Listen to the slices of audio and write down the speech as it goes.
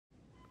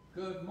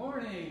Good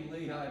morning,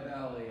 Lehigh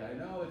Valley. I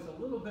know it's a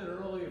little bit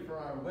early for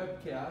our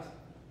webcast,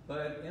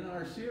 but in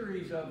our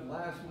series of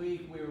last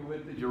week, we were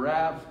with the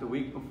giraffes, the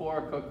week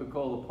before,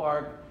 Coca-Cola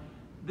Park.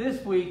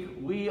 This week,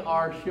 we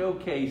are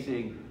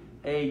showcasing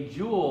a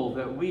jewel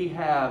that we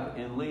have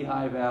in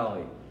Lehigh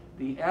Valley,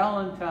 the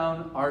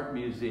Allentown Art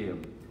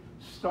Museum.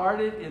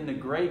 Started in the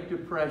Great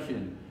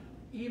Depression,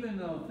 even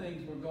though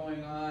things were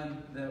going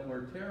on that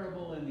were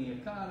terrible in the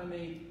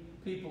economy,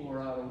 people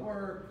were out of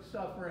work,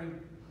 suffering,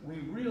 we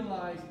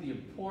realized the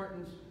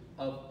importance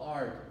of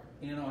art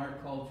in our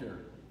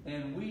culture.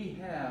 And we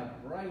have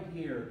right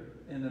here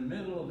in the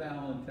middle of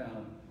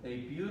Allentown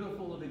a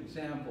beautiful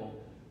example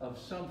of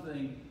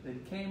something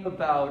that came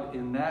about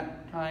in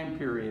that time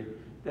period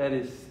that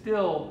is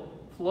still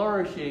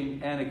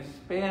flourishing and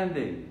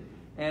expanding.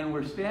 And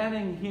we're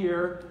standing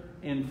here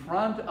in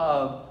front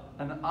of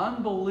an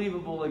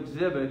unbelievable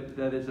exhibit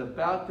that is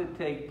about to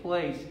take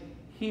place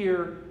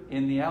here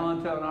in the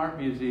Allentown Art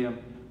Museum.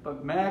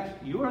 But Max,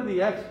 you are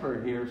the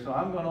expert here, so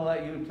I'm going to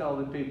let you tell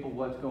the people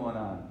what's going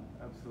on.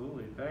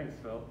 Absolutely. Thanks,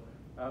 Phil.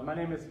 My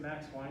name is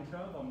Max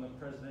Weintraub. I'm the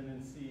president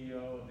and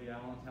CEO of the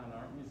Allentown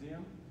Art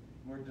Museum.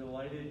 We're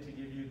delighted to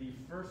give you the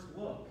first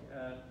look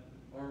at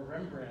our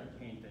Rembrandt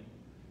painting.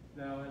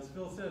 Now, as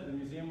Phil said, the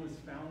museum was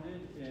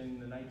founded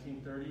in the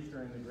 1930s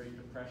during the Great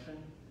Depression.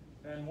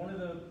 And one of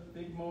the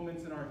big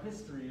moments in our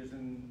history is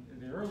in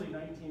the early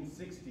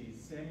 1960s,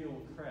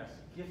 Samuel Kress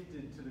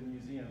gifted to the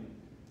museum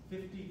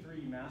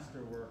 53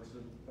 masterworks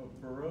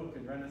of Baroque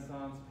and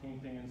Renaissance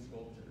painting and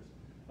sculptures.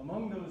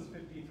 Among those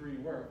 53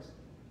 works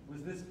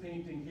was this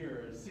painting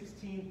here, a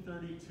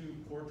 1632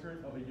 portrait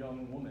of a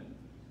young woman.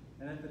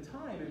 And at the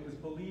time, it was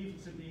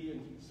believed to be,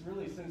 and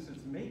really since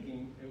its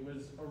making, it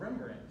was a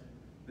Rembrandt,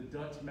 the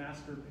Dutch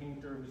master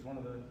painter who's one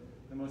of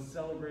the most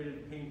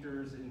celebrated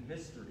painters in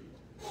history.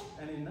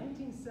 And in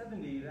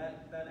 1970,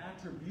 that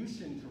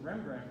attribution to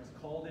Rembrandt was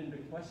called into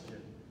question.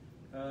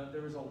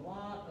 There was a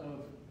lot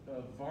of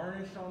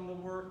varnish on the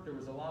work, there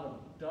was a lot of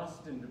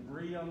dust and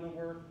debris on the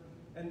work,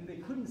 and they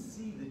couldn't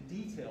see the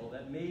detail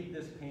that made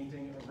this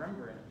painting a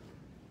Rembrandt.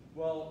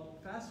 Well,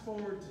 fast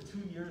forward to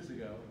 2 years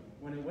ago,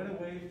 when it went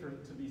away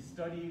to be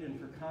studied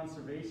and for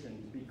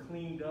conservation, to be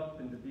cleaned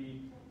up and to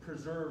be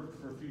preserved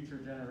for future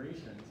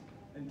generations.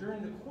 And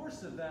during the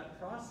course of that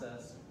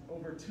process,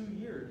 over 2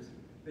 years,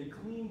 they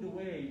cleaned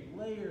away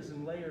layers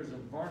and layers of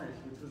varnish,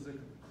 which was a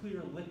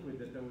clear liquid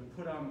that they would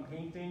put on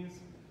paintings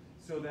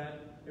so that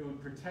it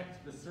would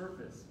protect the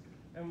surface.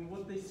 And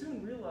what they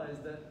soon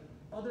realized that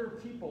other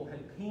people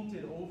had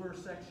painted over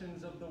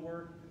sections of the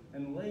work,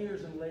 and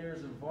layers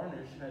of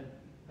varnish had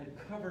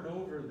covered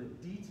over the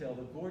detail,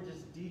 the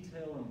gorgeous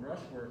detail and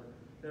brushwork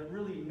that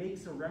really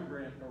makes a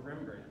Rembrandt a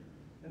Rembrandt.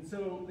 And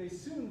so they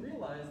soon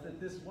realized that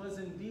this was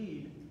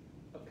indeed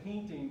a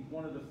painting,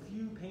 one of the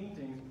few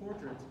paintings,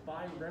 portraits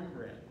by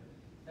Rembrandt.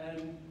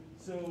 And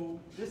so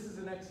this is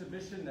an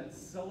exhibition that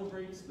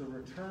celebrates the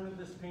return of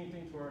this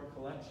painting to our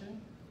collection.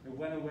 It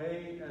went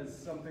away as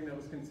something that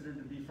was considered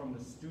to be from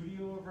the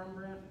studio of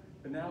Rembrandt,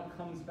 but now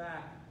comes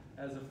back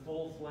as a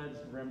full-fledged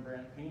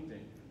Rembrandt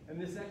painting. And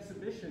this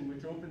exhibition,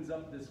 which opens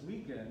up this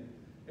weekend,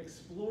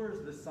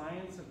 explores the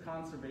science of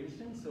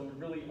conservation, so it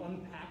really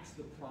unpacks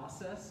the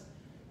process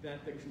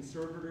that the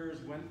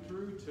conservators went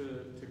through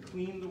to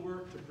clean the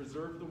work, to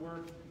preserve the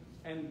work,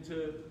 and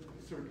to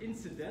sort of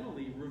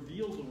incidentally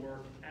reveal the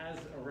work as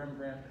a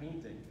Rembrandt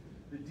painting.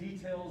 The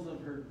details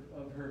of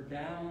her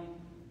gown,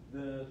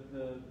 the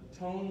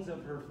tones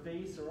of her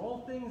face are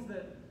all things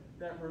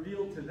that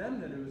reveal to them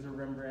that it was a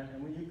Rembrandt.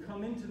 And when you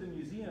come into the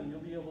museum, you'll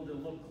be able to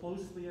look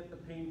closely at the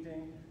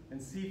painting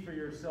and see for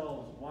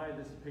yourselves why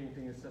this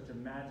painting is such a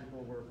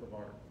magical work of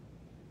art.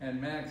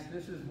 And Max,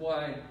 this is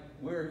why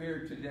we're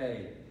here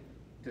today,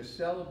 to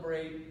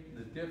celebrate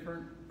the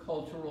different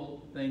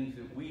cultural things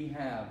that we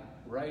have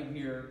right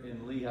here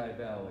in Lehigh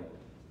Valley.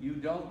 You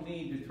don't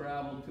need to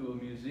travel to a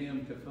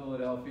museum to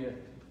Philadelphia,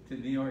 to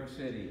New York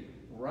City.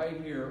 Right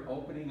here,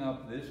 opening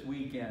up this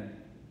weekend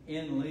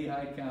in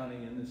Lehigh County,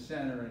 in the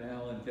center in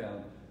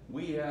Allentown,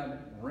 we have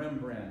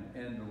Rembrandt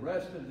and the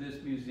rest of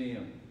this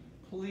museum.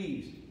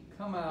 Please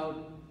come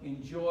out,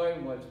 enjoy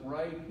what's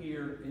right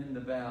here in the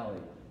valley.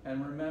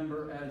 And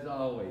remember, as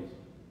always,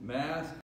 mask